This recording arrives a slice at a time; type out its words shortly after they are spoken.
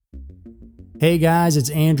Hey guys,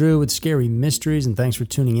 it's Andrew with Scary Mysteries, and thanks for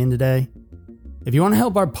tuning in today. If you want to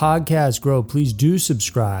help our podcast grow, please do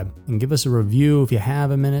subscribe and give us a review if you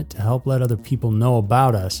have a minute to help let other people know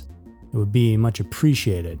about us. It would be much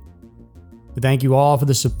appreciated. But thank you all for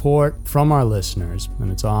the support from our listeners,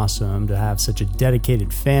 and it's awesome to have such a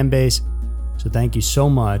dedicated fan base, so thank you so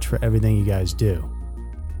much for everything you guys do.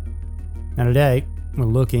 Now today, we're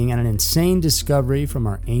looking at an insane discovery from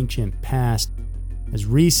our ancient past, as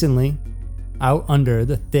recently, out under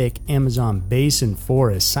the thick Amazon basin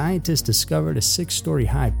forest, scientists discovered a 6-story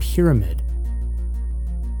high pyramid.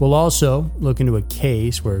 We'll also look into a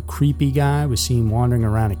case where a creepy guy was seen wandering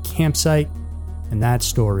around a campsite, and that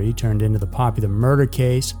story turned into the popular murder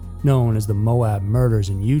case known as the Moab murders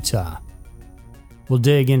in Utah. We'll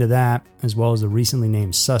dig into that, as well as the recently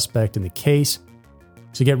named suspect in the case,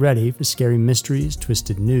 so get ready for Scary Mysteries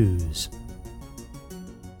Twisted News.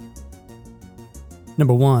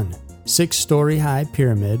 Number 1. 6-story high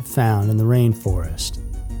pyramid found in the rainforest.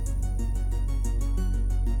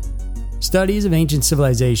 Studies of ancient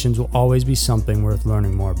civilizations will always be something worth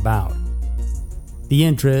learning more about. The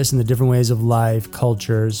interest in the different ways of life,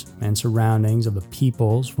 cultures, and surroundings of the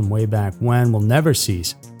peoples from way back when will never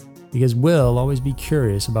cease, because we'll always be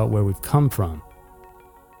curious about where we've come from.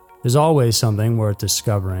 There's always something worth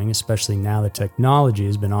discovering, especially now that technology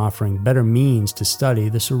has been offering better means to study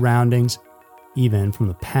the surroundings, even from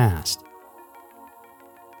the past.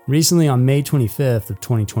 Recently, on May 25th of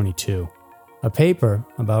 2022, a paper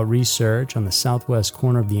about research on the southwest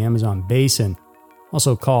corner of the Amazon basin,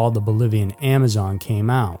 also called the Bolivian Amazon, came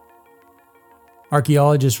out.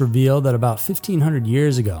 Archaeologists revealed that about 1,500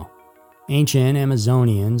 years ago, ancient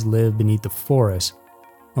Amazonians lived beneath the forest.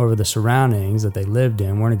 However, the surroundings that they lived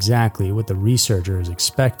in weren't exactly what the researchers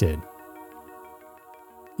expected.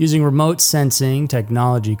 Using remote sensing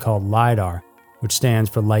technology called LiDAR, which stands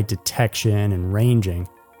for light detection and ranging,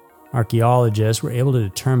 archaeologists were able to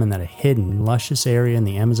determine that a hidden, luscious area in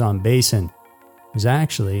the Amazon basin was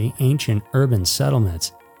actually ancient urban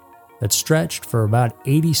settlements that stretched for about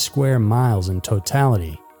 80 square miles in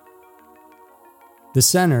totality. The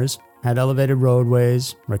centers had elevated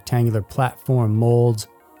roadways, rectangular platform molds,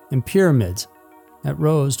 and pyramids that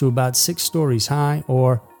rose to about 6 stories high,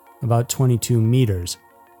 or about 22 meters,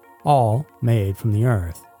 all made from the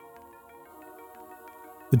earth.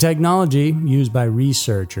 The technology used by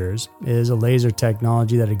researchers is a laser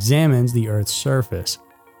technology that examines the Earth's surface.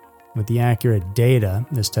 With the accurate data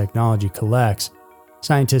this technology collects,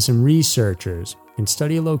 scientists and researchers can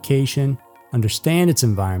study a location, understand its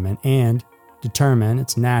environment, and determine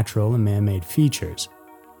its natural and man-made features.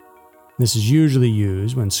 This is usually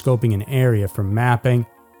used when scoping an area for mapping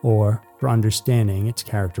or for understanding its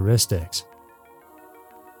characteristics.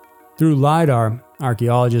 Through LiDAR,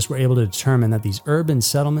 archaeologists were able to determine that these urban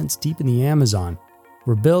settlements deep in the Amazon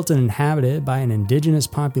were built and inhabited by an indigenous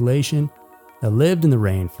population that lived in the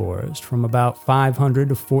rainforest from about 500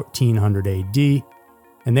 to 1400 AD,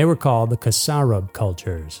 and they were called the Kasarab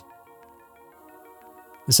cultures.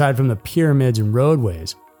 Aside from the pyramids and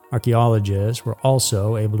roadways, archaeologists were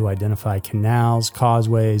also able to identify canals,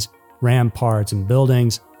 causeways, ramparts, and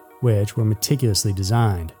buildings, which were meticulously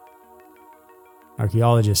designed.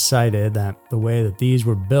 Archaeologists cited that the way that these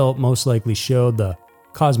were built most likely showed the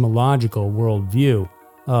cosmological worldview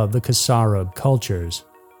of the Kasarab cultures.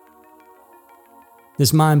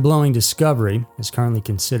 This mind-blowing discovery is currently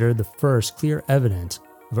considered the first clear evidence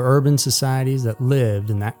of urban societies that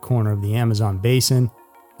lived in that corner of the Amazon basin,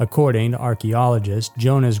 according to archaeologist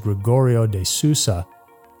Jonas Gregorio de Sousa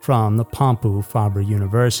from the Pompeu Fabra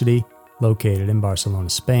University, located in Barcelona,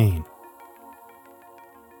 Spain.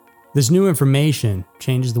 This new information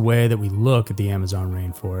changes the way that we look at the Amazon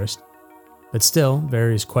rainforest, but still,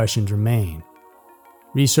 various questions remain.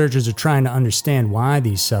 Researchers are trying to understand why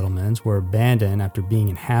these settlements were abandoned after being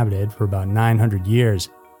inhabited for about 900 years.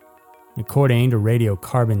 According to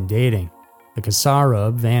radiocarbon dating, the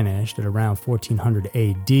Kasarab vanished at around 1400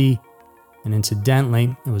 AD, and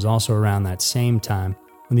incidentally, it was also around that same time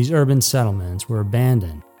when these urban settlements were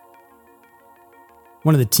abandoned.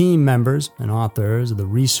 One of the team members and authors of the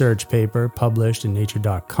research paper published in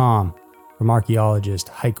Nature.com from archaeologist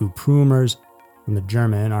Heiko Prumers from the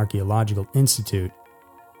German Archaeological Institute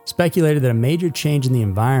speculated that a major change in the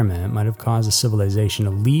environment might have caused the civilization to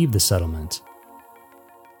leave the settlements.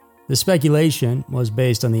 The speculation was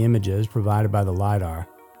based on the images provided by the LiDAR.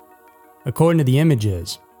 According to the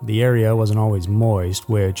images, the area wasn't always moist,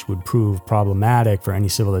 which would prove problematic for any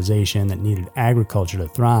civilization that needed agriculture to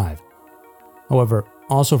thrive. However,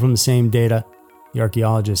 also from the same data, the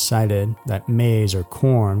archaeologists cited that maize or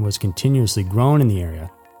corn was continuously grown in the area,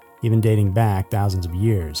 even dating back thousands of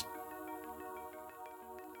years.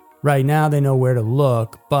 Right now they know where to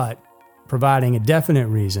look, but providing a definite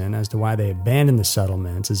reason as to why they abandoned the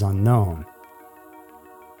settlements is unknown.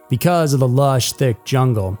 Because of the lush, thick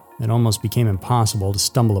jungle, it almost became impossible to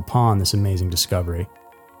stumble upon this amazing discovery.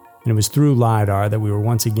 And it was through LiDAR that we were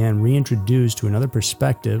once again reintroduced to another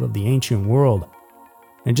perspective of the ancient world.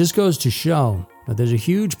 And it just goes to show that there's a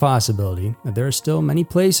huge possibility that there are still many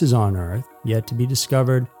places on Earth yet to be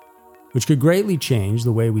discovered, which could greatly change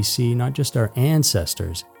the way we see not just our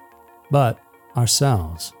ancestors, but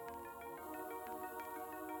ourselves.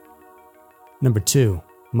 Number 2,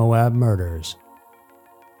 Moab Murders.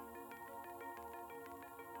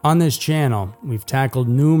 On this channel, we've tackled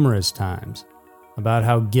numerous times about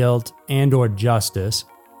how guilt and/or justice,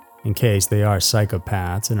 in case they are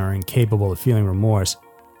psychopaths and are incapable of feeling remorse,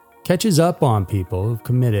 catches up on people who've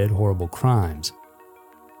committed horrible crimes.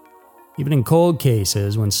 Even in cold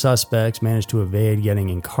cases, when suspects manage to evade getting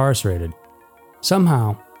incarcerated,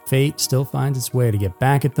 somehow fate still finds its way to get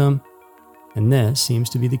back at them, and this seems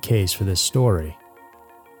to be the case for this story.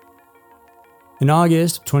 In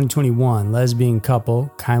August of 2021, lesbian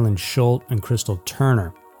couple Kylan Schultz and Crystal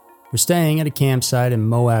Turner were staying at a campsite in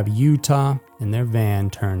Moab, Utah, in their van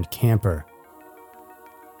turned camper.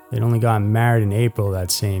 They'd only gotten married in April that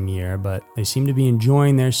same year, but they seemed to be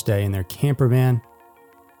enjoying their stay in their camper van.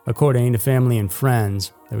 According to family and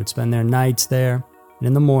friends, they would spend their nights there, and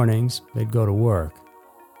in the mornings, they'd go to work.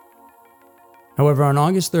 However, on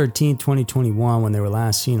August 13, 2021, when they were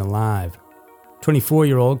last seen alive,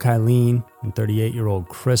 24-year-old Kylan and 38-year-old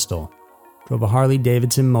Crystal drove a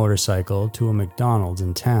Harley-Davidson motorcycle to a McDonald's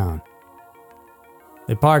in town.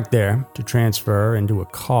 They parked there to transfer into a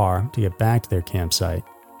car to get back to their campsite.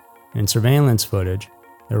 In surveillance footage,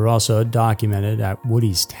 they were also documented at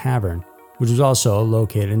Woody's Tavern, which was also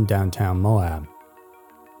located in downtown Moab.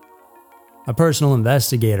 A personal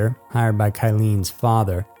investigator hired by Kylan's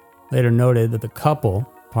father later noted that the couple,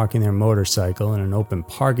 parking their motorcycle in an open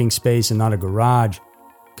parking space and not a garage,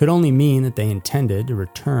 could only mean that they intended to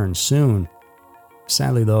return soon.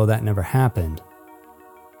 Sadly, though, that never happened.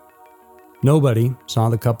 Nobody saw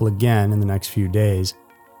the couple again in the next few days.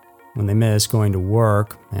 When they missed going to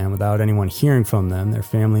work, and without anyone hearing from them, their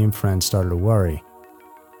family and friends started to worry.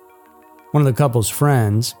 One of the couple's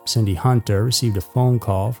friends, Cindy Hunter, received a phone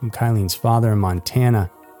call from Kylan's father in Montana,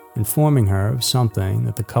 informing her of something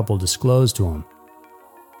that the couple disclosed to him.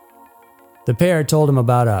 The pair told him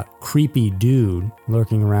about a creepy dude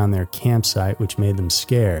lurking around their campsite, which made them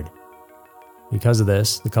scared. Because of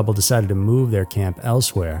this, the couple decided to move their camp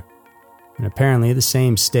elsewhere. And apparently the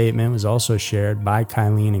same statement was also shared by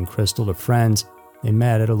Kylan and Crystal to friends they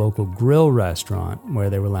met at a local grill restaurant where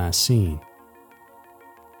they were last seen.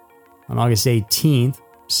 On August 18th,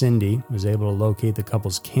 Cindy was able to locate the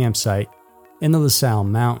couple's campsite in the LaSalle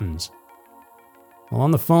Mountains. While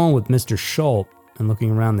on the phone with Mr. Schultz and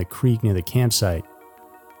looking around the creek near the campsite,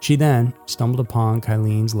 she then stumbled upon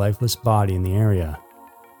Kylan's lifeless body in the area.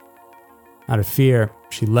 Out of fear,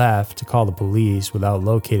 she left to call the police without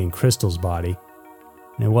locating Crystal's body,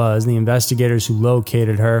 and it was the investigators who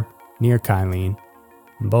located her near Kylan,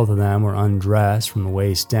 and both of them were undressed from the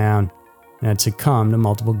waist down and had succumbed to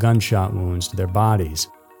multiple gunshot wounds to their bodies.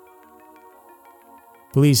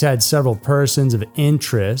 Police had several persons of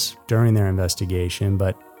interest during their investigation,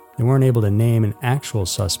 but they weren't able to name an actual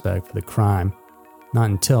suspect for the crime, not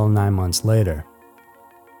until 9 months later.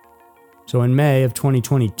 So in May of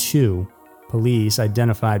 2022, police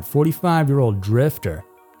identified 45-year-old drifter,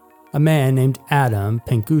 a man named Adam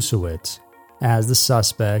Penkusewicz, as the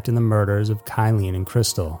suspect in the murders of Kylan and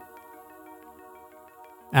Crystal.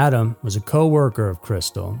 Adam was a co-worker of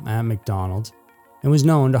Crystal at McDonald's and was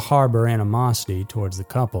known to harbor animosity towards the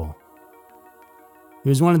couple. He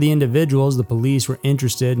was one of the individuals the police were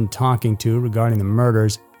interested in talking to regarding the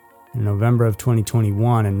murders. In November of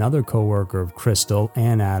 2021, another co-worker of Crystal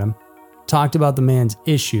and Adam talked about the man's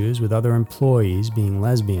issues with other employees being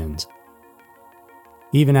lesbians.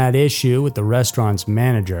 He even had issue with the restaurant's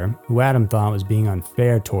manager, who Adam thought was being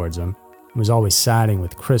unfair towards him, and was always siding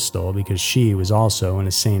with Crystal because she was also in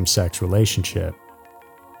a same-sex relationship.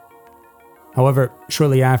 However,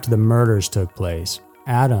 shortly after the murders took place,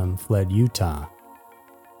 Adam fled Utah.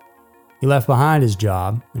 He left behind his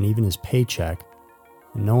job and even his paycheck,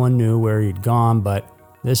 and no one knew where he'd gone, but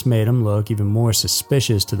this made him look even more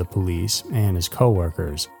suspicious to the police and his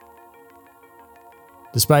coworkers.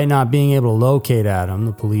 Despite not being able to locate Adam,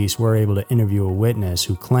 the police were able to interview a witness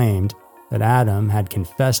who claimed that Adam had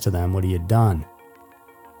confessed to them what he had done.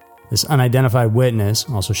 This unidentified witness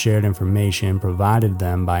also shared information provided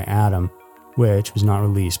them by Adam, which was not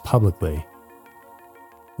released publicly.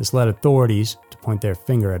 This led authorities to point their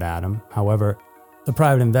finger at Adam. However, the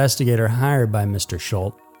private investigator hired by Mr.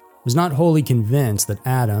 Schultz was not wholly convinced that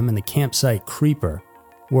Adam and the campsite creeper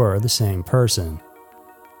were the same person.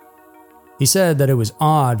 He said that it was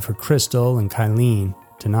odd for Crystal and Kylene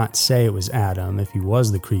to not say it was Adam if he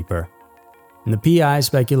was the creeper, and the PI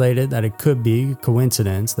speculated that it could be a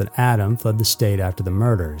coincidence that Adam fled the state after the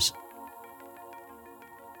murders.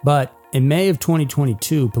 But in May of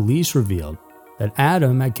 2022, police revealed that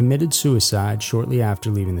Adam had committed suicide shortly after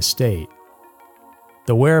leaving the state.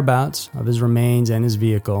 The whereabouts of his remains and his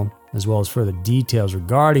vehicle, as well as further details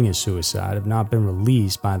regarding his suicide, have not been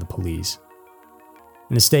released by the police.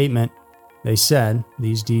 In a statement, they said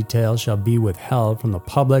these details shall be withheld from the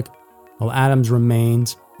public while Adam's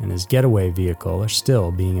remains and his getaway vehicle are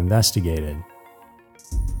still being investigated.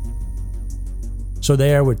 So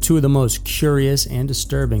there were two of the most curious and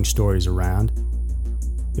disturbing stories around.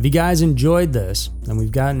 If you guys enjoyed this, then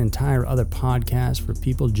we've got an entire other podcast for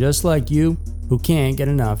people just like you who can't get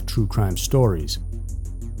enough true crime stories.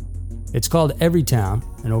 It's called Everytown,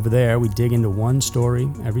 and over there we dig into one story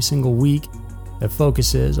every single week that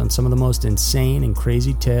focuses on some of the most insane and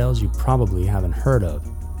crazy tales you probably haven't heard of.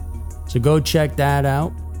 So go check that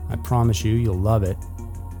out. I promise you, you'll love it.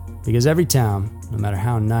 Because every town, no matter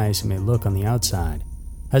how nice it may look on the outside,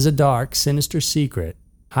 has a dark, sinister secret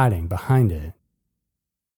hiding behind it.